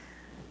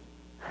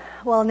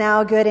Well,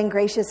 now, good and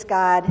gracious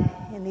God,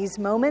 in these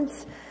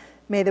moments,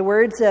 may the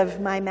words of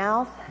my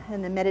mouth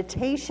and the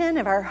meditation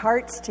of our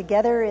hearts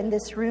together in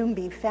this room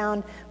be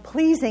found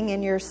pleasing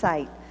in your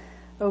sight,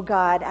 O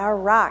God, our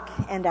rock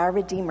and our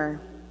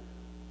Redeemer.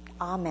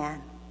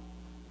 Amen.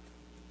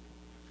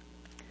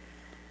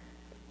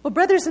 Well,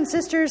 brothers and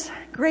sisters,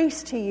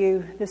 grace to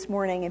you this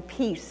morning and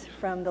peace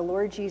from the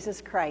Lord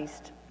Jesus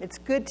Christ. It's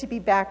good to be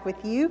back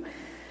with you.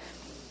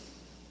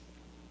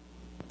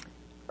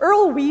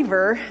 Earl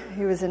Weaver,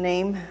 who is a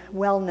name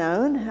well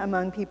known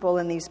among people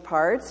in these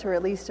parts, or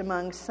at least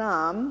among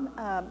some,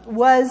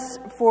 was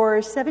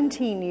for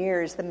 17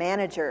 years the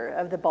manager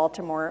of the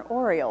Baltimore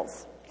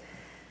Orioles.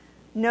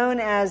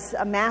 Known as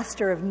a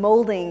master of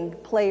molding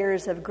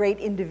players of great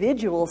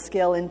individual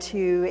skill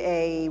into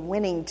a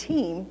winning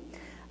team,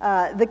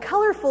 the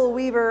colorful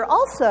Weaver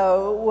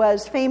also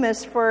was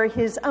famous for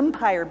his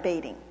umpire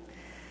baiting.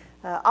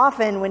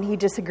 Often when he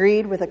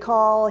disagreed with a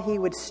call, he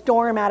would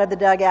storm out of the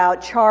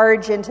dugout,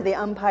 charge into the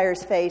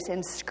umpire's face,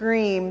 and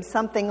scream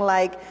something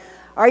like,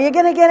 "Are you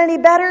going to get any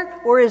better,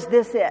 or is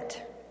this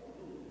it?"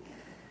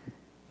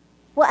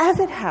 Well, as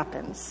it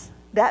happens,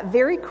 that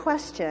very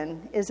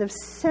question is of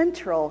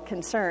central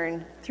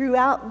concern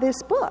throughout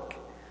this book.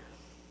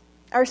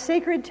 Our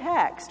sacred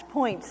text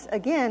points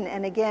again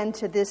and again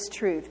to this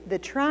truth. The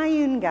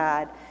triune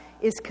God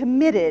is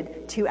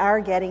committed to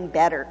our getting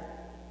better.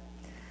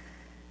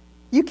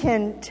 You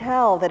can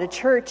tell that a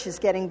church is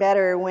getting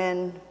better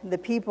when the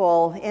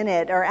people in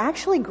it are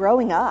actually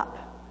growing up.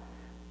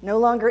 No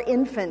longer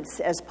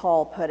infants, as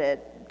Paul put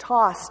it,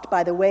 tossed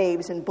by the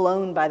waves and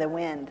blown by the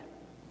wind.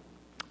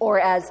 Or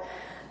as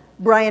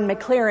Brian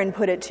McLaren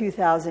put it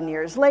 2,000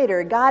 years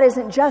later, God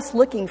isn't just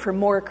looking for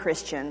more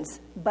Christians,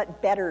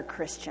 but better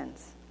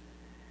Christians.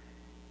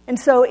 And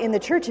so in the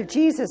Church of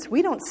Jesus,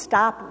 we don't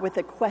stop with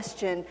the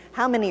question,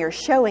 how many are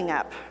showing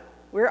up?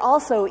 We're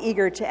also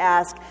eager to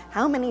ask,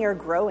 how many are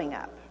growing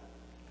up?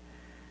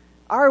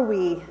 Are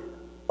we,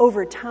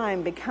 over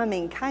time,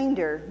 becoming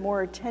kinder,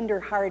 more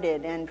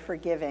tender-hearted and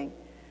forgiving?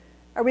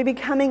 Are we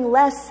becoming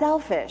less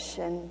selfish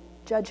and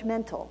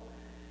judgmental?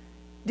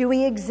 Do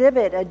we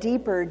exhibit a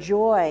deeper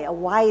joy, a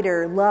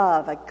wider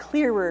love, a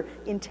clearer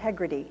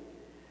integrity?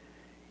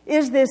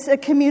 Is this a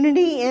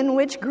community in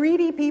which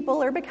greedy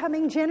people are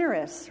becoming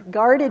generous,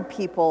 guarded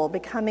people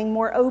becoming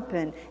more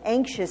open,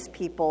 anxious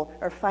people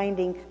are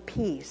finding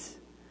peace?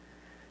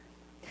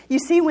 You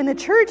see, when the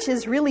church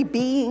is really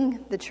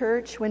being the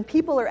church, when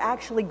people are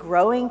actually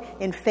growing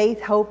in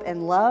faith, hope,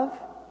 and love,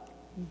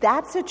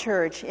 that's a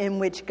church in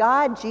which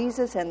God,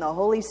 Jesus, and the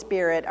Holy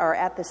Spirit are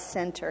at the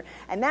center.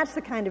 And that's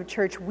the kind of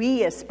church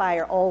we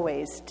aspire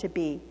always to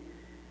be.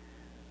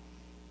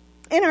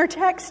 In our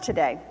text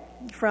today,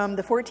 from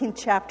the 14th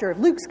chapter of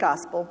Luke's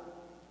Gospel,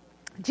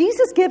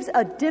 Jesus gives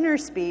a dinner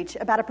speech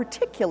about a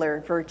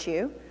particular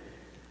virtue.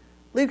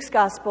 Luke's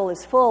Gospel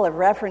is full of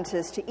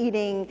references to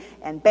eating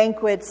and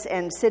banquets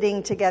and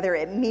sitting together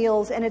at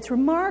meals, and it's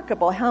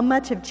remarkable how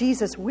much of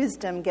Jesus'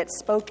 wisdom gets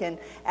spoken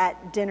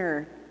at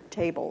dinner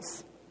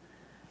tables.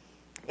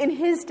 In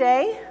his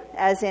day,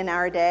 as in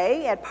our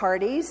day, at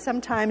parties,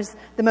 sometimes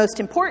the most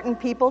important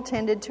people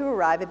tended to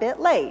arrive a bit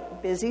late,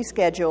 busy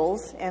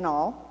schedules and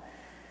all.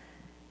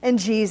 And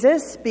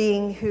Jesus,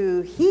 being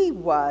who he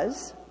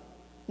was,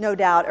 no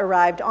doubt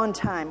arrived on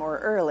time or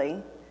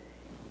early.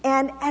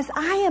 And as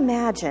I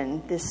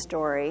imagine this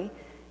story,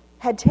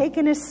 had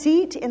taken a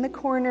seat in the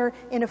corner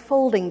in a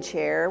folding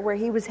chair where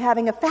he was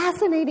having a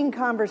fascinating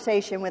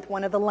conversation with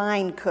one of the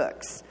line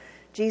cooks.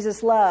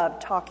 Jesus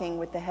loved talking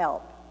with the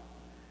help.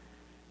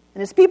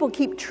 And as people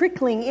keep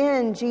trickling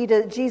in,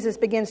 Jesus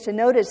begins to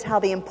notice how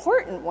the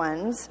important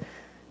ones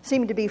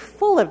seem to be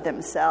full of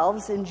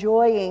themselves,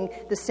 enjoying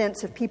the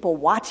sense of people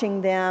watching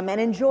them, and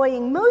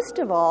enjoying most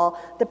of all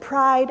the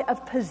pride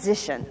of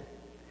position.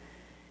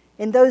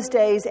 In those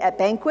days at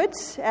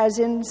banquets, as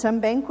in some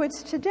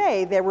banquets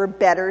today, there were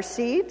better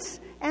seats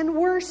and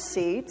worse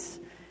seats,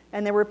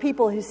 and there were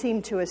people who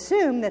seemed to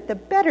assume that the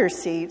better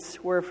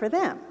seats were for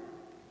them.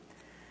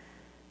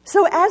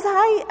 So as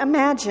I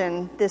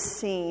imagine this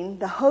scene,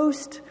 the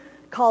host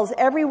calls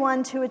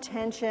everyone to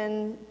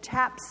attention,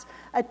 taps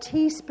a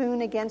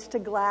teaspoon against a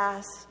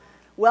glass,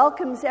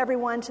 welcomes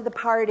everyone to the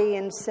party,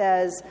 and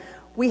says,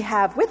 "We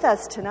have with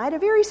us tonight a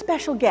very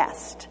special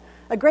guest,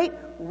 a great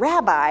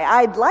rabbi.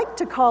 I'd like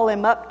to call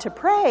him up to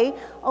pray,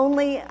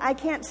 only I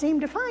can't seem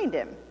to find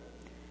him."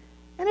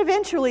 And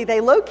eventually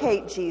they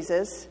locate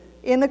Jesus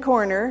in the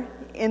corner,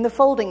 in the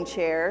folding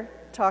chair,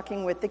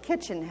 talking with the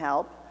kitchen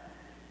help.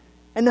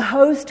 And the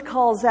host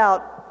calls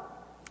out,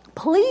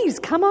 "Please,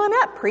 come on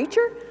up,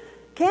 preacher.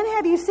 Can't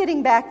have you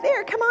sitting back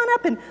there. Come on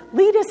up and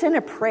lead us in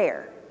a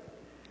prayer."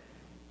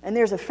 And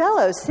there's a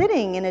fellow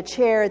sitting in a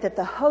chair that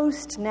the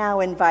host now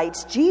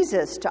invites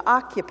Jesus to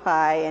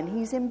occupy, and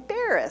he's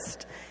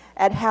embarrassed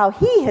at how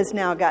he has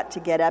now got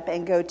to get up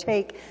and go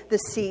take the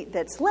seat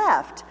that's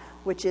left,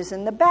 which is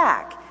in the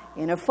back,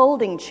 in a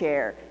folding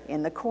chair,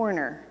 in the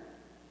corner.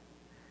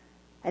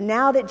 And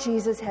now that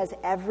Jesus has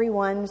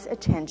everyone's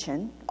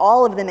attention,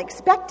 all of them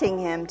expecting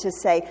him to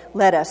say,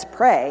 "Let us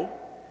pray,"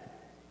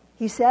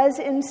 He says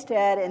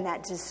instead, in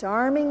that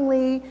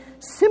disarmingly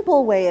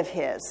simple way of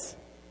his,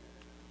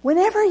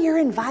 whenever you're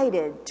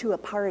invited to a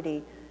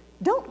party,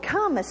 don't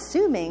come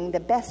assuming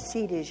the best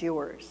seat is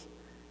yours.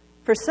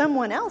 For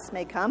someone else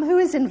may come who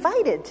is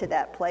invited to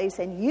that place,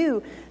 and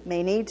you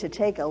may need to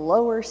take a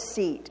lower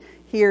seat.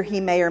 Here he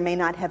may or may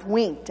not have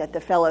winked at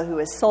the fellow who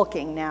is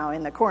sulking now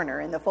in the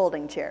corner in the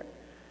folding chair.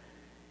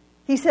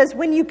 He says,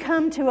 when you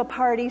come to a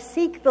party,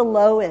 seek the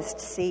lowest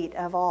seat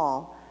of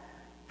all.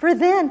 For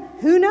then,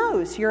 who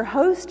knows, your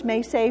host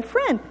may say,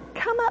 friend,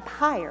 come up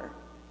higher.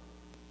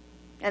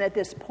 And at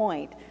this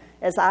point,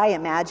 as I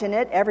imagine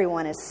it,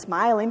 everyone is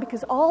smiling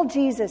because all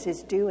Jesus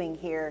is doing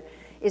here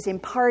is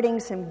imparting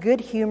some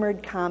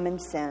good-humored common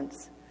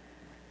sense.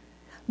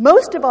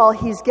 Most of all,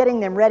 he's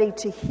getting them ready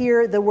to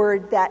hear the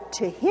word that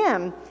to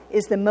him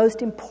is the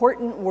most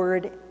important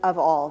word of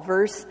all.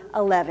 Verse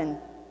 11.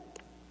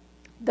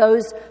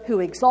 Those who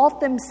exalt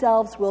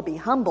themselves will be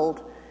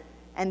humbled,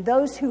 and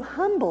those who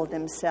humble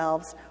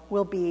themselves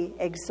will be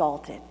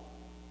exalted.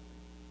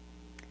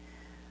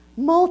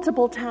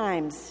 Multiple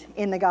times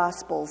in the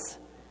Gospels,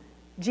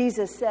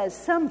 Jesus says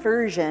some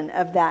version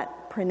of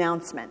that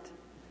pronouncement.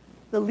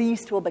 The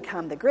least will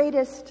become the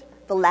greatest.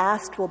 The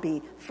last will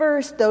be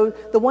first. Though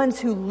the ones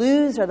who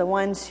lose are the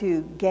ones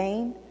who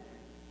gain.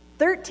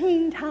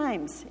 13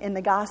 times in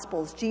the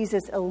Gospels,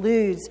 Jesus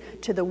alludes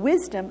to the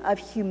wisdom of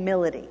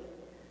humility.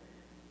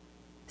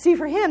 See,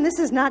 for him, this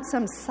is not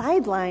some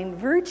sideline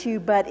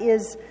virtue, but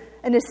is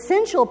an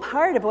essential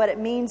part of what it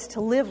means to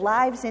live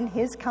lives in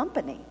his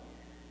company.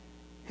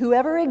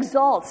 Whoever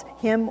exalts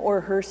him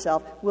or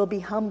herself will be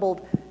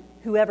humbled.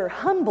 Whoever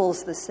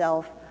humbles the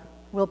self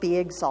will be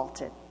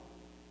exalted.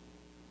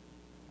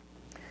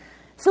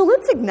 So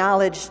let's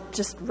acknowledge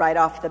just right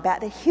off the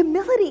bat that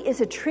humility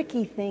is a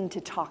tricky thing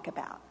to talk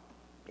about,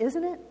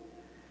 isn't it?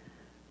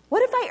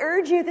 What if I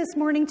urge you this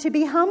morning to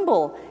be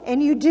humble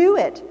and you do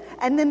it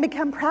and then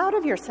become proud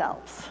of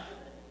yourselves?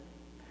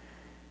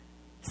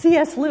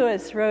 C.S.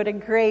 Lewis wrote a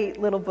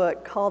great little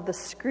book called The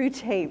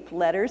Screwtape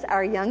Letters.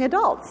 Our young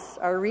adults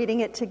are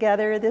reading it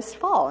together this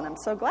fall, and I'm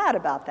so glad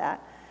about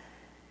that.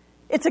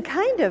 It's a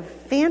kind of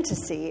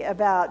fantasy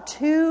about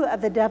two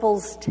of the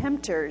devil's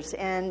tempters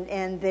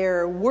and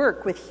their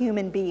work with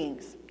human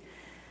beings.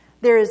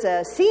 There is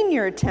a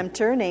senior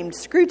tempter named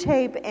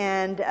Screwtape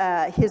and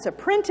his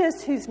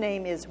apprentice whose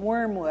name is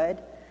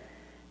Wormwood.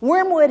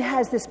 Wormwood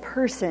has this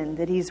person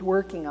that he's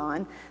working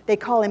on. They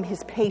call him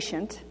his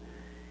patient.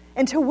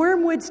 And to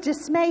Wormwood's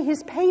dismay,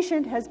 his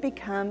patient has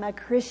become a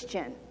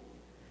Christian.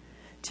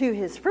 To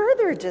his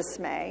further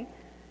dismay,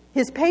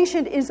 his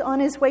patient is on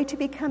his way to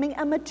becoming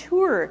a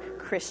mature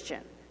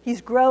Christian.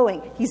 He's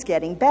growing. He's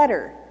getting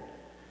better.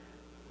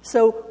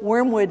 So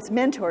Wormwood's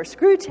mentor,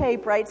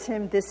 Screwtape, writes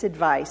him this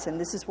advice, and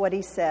this is what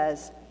he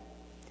says.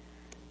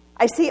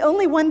 I see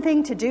only one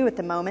thing to do at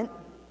the moment.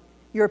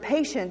 Your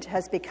patient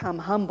has become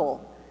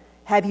humble.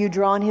 Have you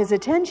drawn his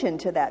attention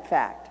to that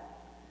fact?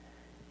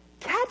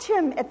 Catch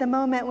him at the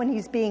moment when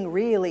he's being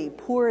really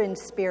poor in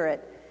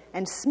spirit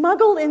and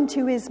smuggle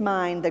into his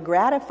mind the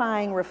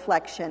gratifying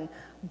reflection,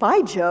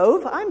 by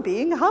Jove, I'm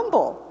being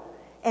humble.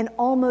 And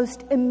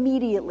almost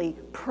immediately,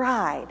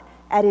 pride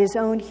at his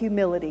own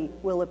humility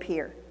will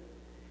appear.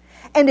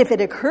 And if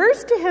it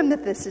occurs to him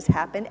that this has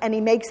happened, and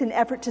he makes an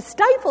effort to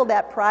stifle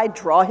that pride,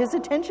 draw his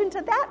attention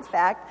to that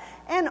fact,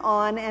 and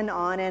on and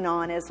on and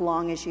on as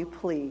long as you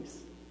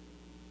please.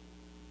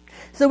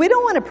 So we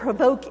don't want to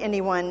provoke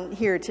anyone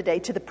here today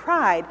to the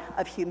pride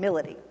of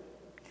humility.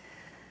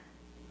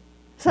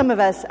 Some of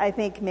us, I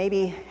think,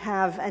 maybe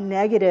have a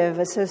negative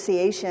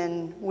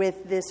association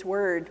with this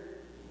word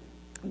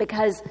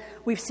because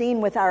we've seen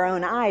with our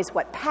own eyes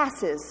what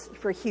passes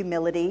for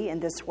humility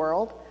in this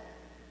world.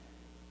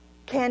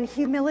 Can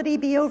humility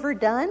be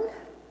overdone?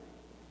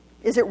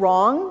 Is it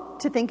wrong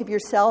to think of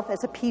yourself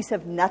as a piece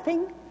of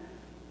nothing?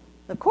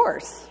 Of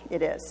course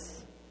it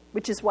is,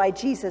 which is why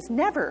Jesus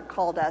never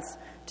called us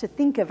to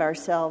think of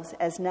ourselves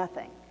as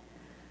nothing.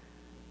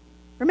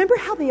 Remember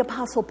how the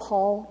Apostle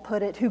Paul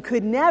put it, who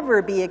could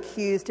never be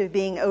accused of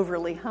being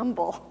overly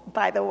humble,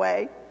 by the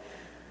way.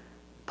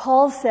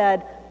 Paul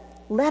said,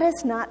 let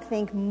us not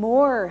think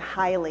more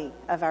highly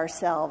of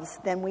ourselves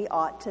than we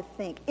ought to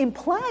think,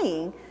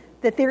 implying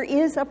that there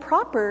is a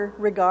proper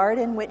regard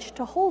in which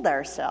to hold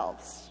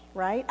ourselves,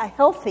 right? A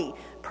healthy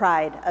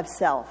pride of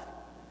self.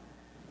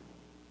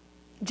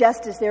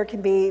 Just as there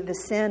can be the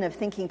sin of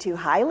thinking too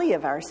highly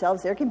of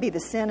ourselves, there can be the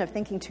sin of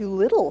thinking too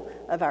little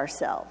of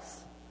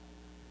ourselves.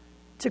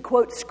 To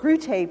quote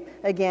Screwtape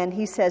again,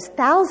 he says,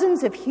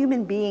 thousands of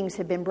human beings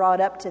have been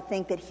brought up to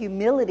think that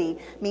humility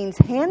means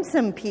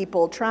handsome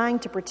people trying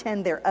to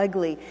pretend they're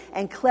ugly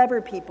and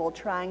clever people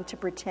trying to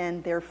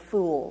pretend they're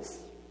fools.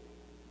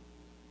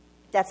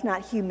 That's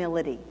not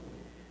humility.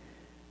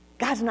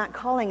 God's not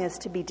calling us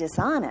to be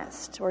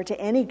dishonest or to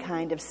any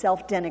kind of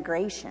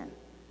self-denigration.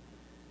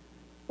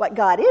 What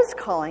God is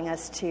calling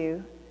us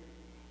to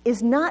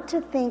is not to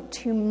think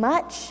too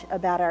much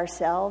about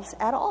ourselves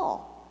at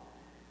all.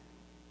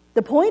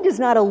 The point is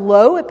not a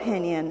low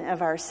opinion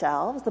of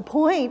ourselves. The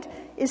point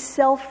is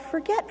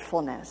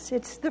self-forgetfulness.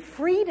 It's the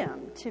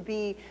freedom to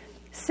be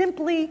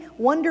simply,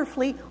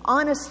 wonderfully,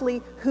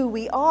 honestly who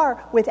we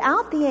are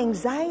without the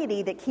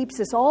anxiety that keeps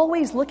us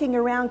always looking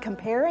around,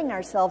 comparing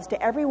ourselves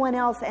to everyone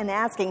else and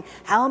asking,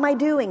 how am I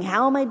doing?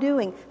 How am I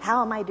doing?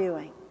 How am I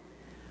doing?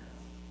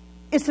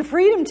 It's the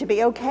freedom to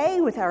be okay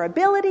with our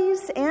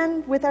abilities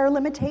and with our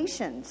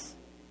limitations.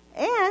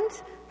 And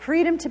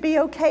freedom to be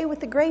okay with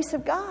the grace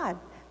of God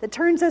that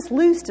turns us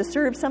loose to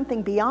serve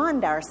something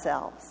beyond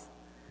ourselves.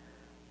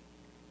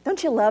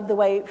 Don't you love the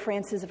way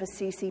Francis of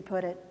Assisi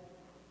put it?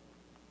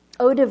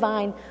 O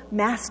divine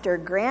Master,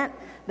 grant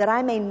that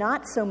I may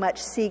not so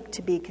much seek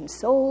to be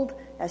consoled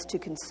as to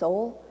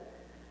console,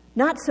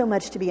 not so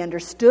much to be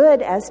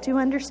understood as to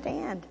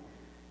understand,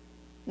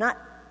 not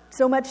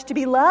so much to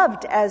be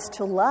loved as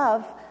to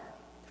love,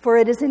 for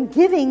it is in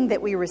giving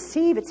that we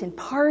receive, it's in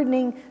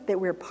pardoning that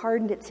we're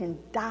pardoned, it's in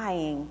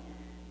dying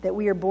that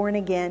we are born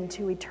again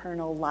to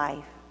eternal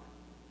life.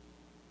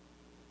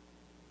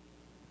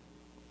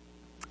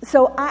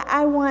 So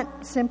I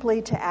want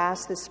simply to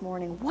ask this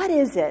morning, what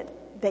is it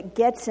that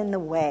gets in the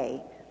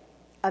way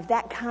of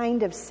that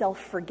kind of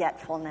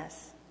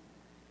self-forgetfulness?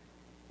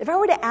 If I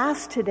were to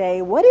ask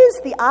today, what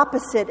is the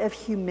opposite of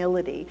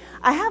humility?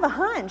 I have a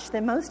hunch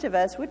that most of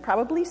us would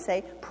probably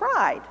say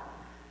pride,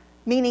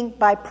 meaning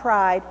by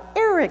pride,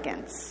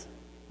 arrogance.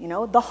 You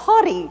know, the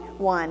haughty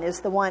one is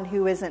the one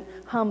who isn't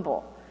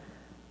humble.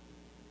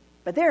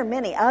 But there are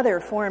many other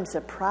forms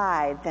of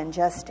pride than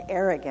just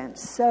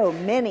arrogance. So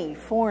many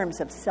forms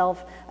of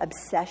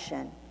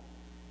self-obsession.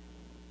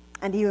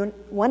 And do you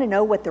want to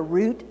know what the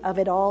root of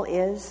it all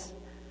is?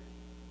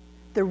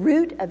 The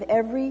root of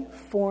every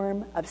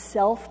form of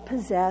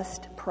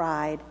self-possessed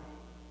pride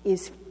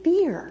is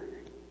fear.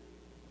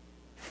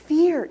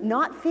 Fear,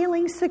 not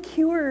feeling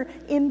secure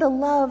in the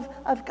love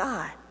of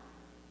God.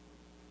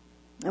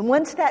 And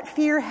once that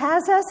fear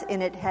has us,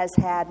 and it has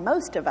had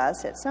most of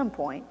us at some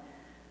point,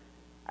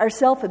 our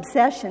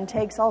self-obsession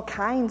takes all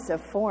kinds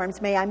of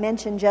forms. May I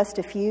mention just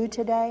a few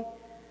today?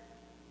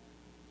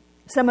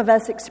 Some of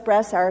us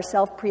express our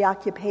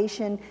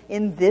self-preoccupation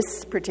in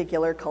this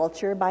particular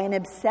culture by an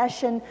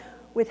obsession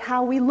with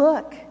how we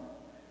look,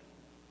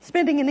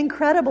 spending an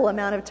incredible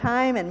amount of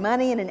time and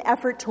money in an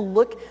effort to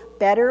look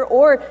better,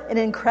 or an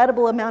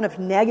incredible amount of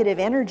negative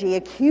energy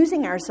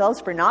accusing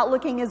ourselves for not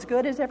looking as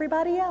good as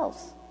everybody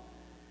else.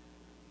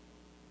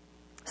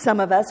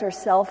 Some of us are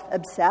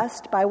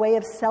self-obsessed by way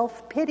of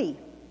self-pity.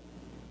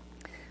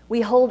 We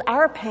hold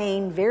our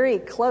pain very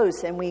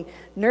close and we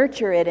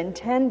nurture it and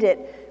tend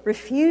it,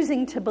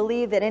 refusing to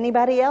believe that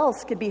anybody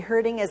else could be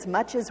hurting as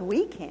much as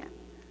we can.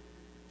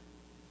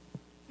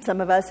 Some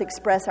of us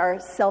express our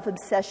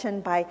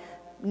self-obsession by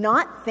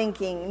not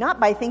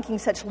by thinking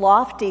such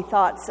lofty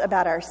thoughts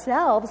about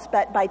ourselves,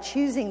 but by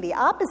choosing the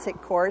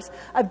opposite course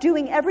of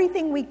doing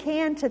everything we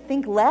can to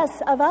think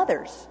less of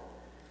others.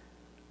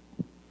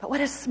 But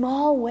what a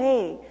small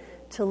way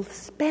to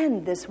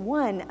spend this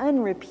one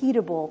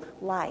unrepeatable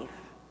life.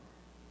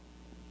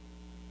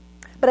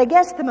 But I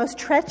guess the most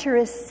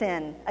treacherous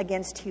sin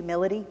against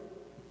humility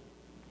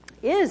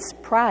is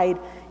pride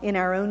in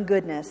our own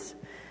goodness.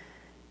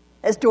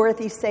 As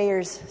Dorothy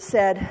Sayers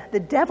said, the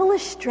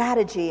devilish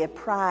strategy of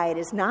pride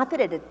is not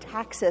that it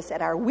attacks us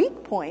at our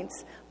weak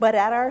points, but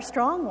at our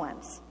strong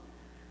ones.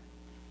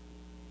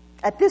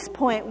 At this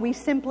point, we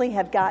simply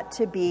have got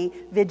to be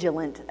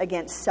vigilant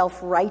against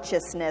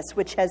self-righteousness,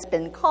 which has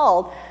been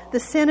called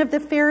the sin of the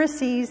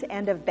Pharisees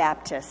and of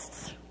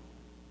Baptists.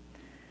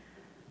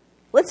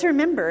 Let's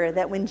remember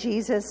that when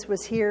Jesus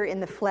was here in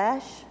the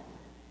flesh,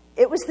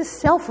 it was the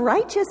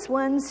self-righteous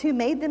ones who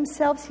made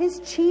themselves his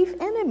chief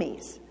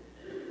enemies.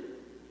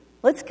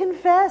 Let's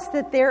confess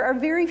that there are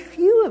very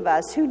few of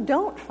us who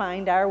don't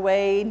find our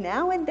way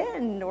now and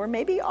then, or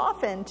maybe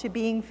often, to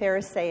being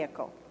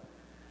Pharisaical.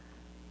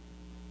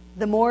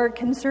 The more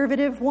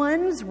conservative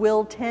ones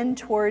will tend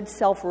towards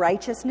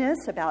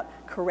self-righteousness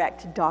about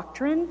correct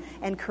doctrine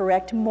and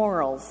correct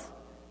morals.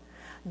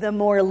 The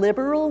more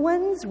liberal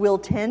ones will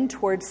tend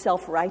towards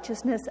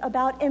self-righteousness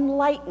about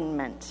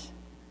enlightenment.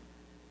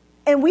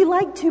 And we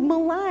like to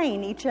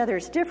malign each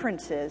other's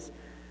differences.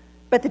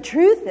 But the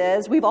truth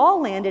is, we've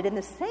all landed in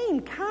the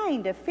same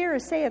kind of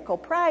Pharisaical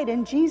pride,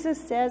 and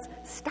Jesus says,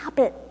 stop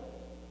it.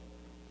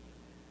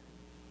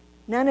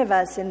 None of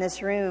us in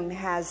this room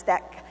has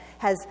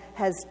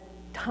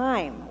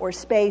time or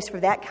space for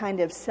that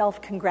kind of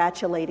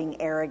self-congratulating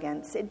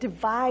arrogance. It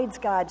divides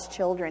God's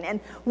children.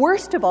 And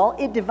worst of all,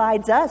 it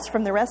divides us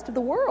from the rest of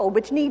the world,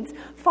 which needs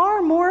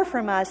far more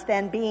from us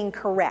than being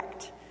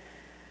correct.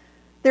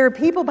 There are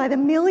people by the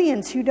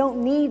millions who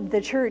don't need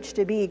the church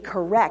to be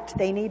correct.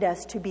 They need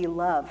us to be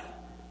love.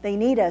 They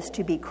need us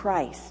to be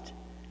Christ.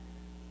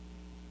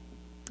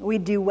 We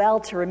do well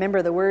to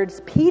remember the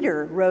words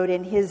Peter wrote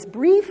in his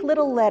brief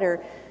little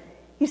letter.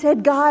 He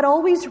said, God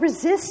always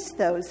resists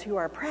those who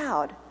are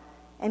proud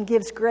and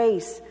gives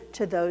grace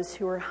to those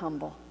who are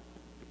humble.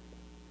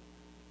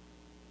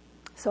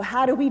 So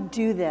how do we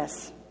do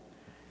this?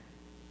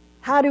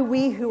 How do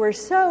we who are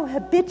so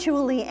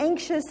habitually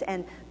anxious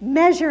and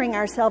measuring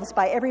ourselves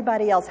by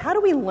everybody else, how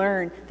do we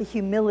learn the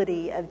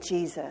humility of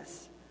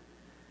Jesus?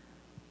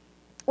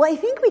 Well, I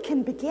think we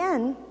can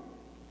begin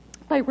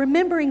by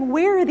remembering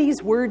where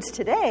these words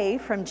today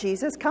from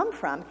Jesus come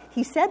from.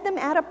 He said them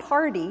at a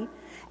party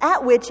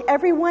at which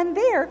everyone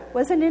there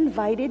was an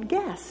invited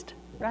guest,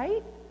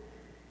 right?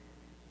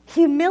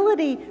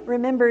 Humility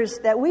remembers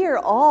that we are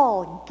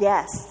all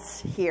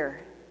guests here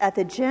at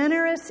the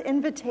generous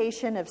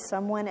invitation of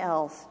someone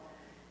else.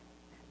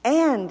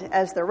 And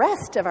as the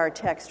rest of our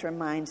text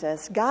reminds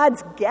us,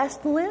 God's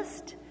guest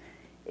list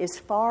is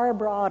far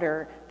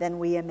broader than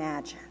we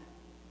imagine.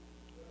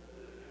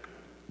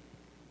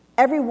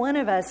 Every one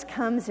of us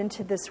comes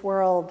into this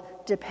world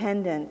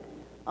dependent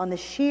on the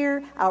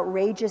sheer,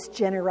 outrageous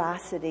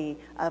generosity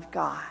of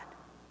God.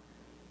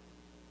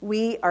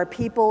 We are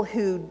people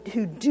who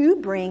do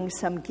bring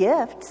some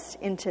gifts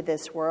into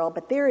this world,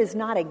 but there is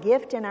not a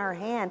gift in our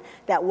hand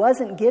that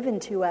wasn't given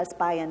to us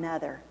by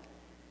another.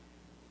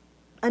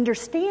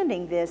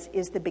 Understanding this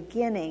is the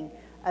beginning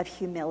of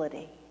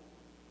humility.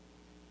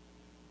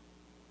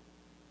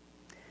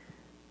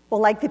 Well,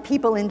 like the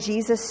people in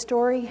Jesus'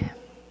 story,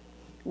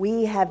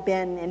 we have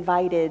been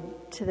invited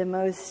to the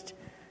most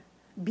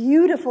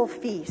beautiful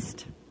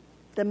feast,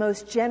 the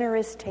most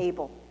generous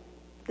table,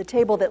 the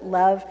table that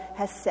love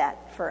has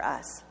set for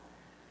us.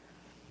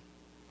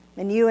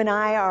 And you and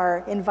I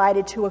are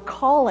invited to a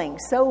calling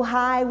so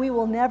high we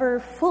will never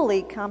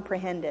fully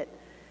comprehend it.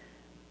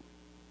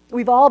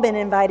 We've all been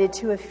invited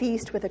to a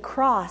feast with a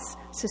cross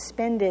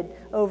suspended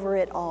over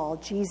it all.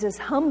 Jesus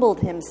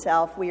humbled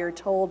himself, we are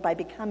told, by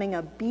becoming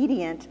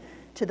obedient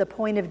to the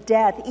point of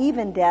death,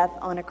 even death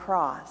on a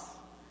cross.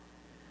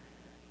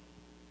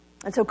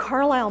 And so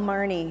Carlisle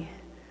Marney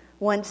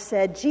once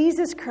said,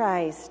 "Jesus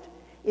Christ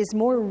is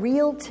more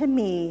real to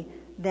me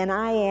than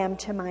I am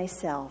to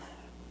myself."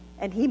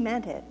 And he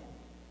meant it.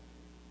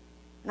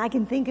 And I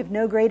can think of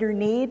no greater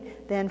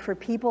need than for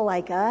people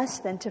like us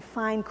than to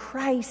find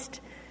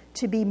Christ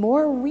to be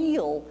more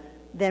real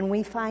than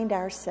we find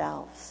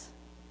ourselves.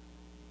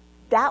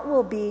 That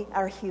will be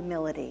our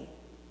humility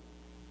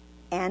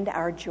and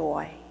our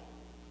joy.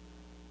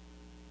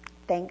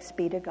 Thanks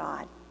be to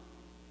God.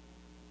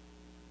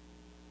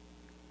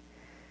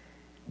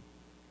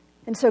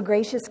 And so,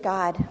 gracious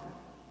God,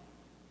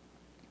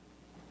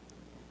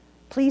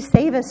 please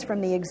save us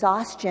from the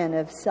exhaustion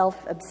of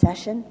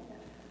self-obsession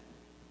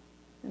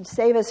and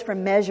save us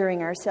from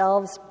measuring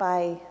ourselves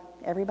by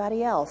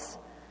everybody else,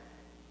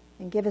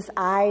 and give us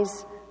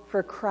eyes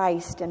for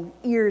Christ and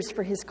ears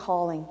for his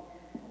calling,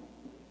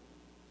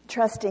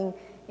 trusting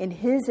in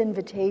his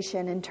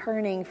invitation and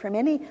turning from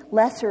any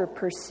lesser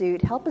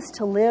pursuit. Help us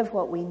to live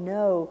what we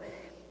know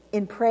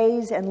in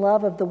praise and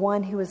love of the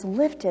one who has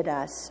lifted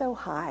us so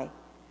high,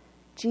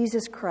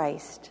 Jesus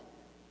Christ,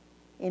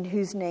 in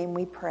whose name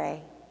we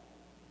pray.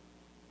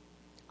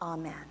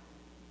 Amen.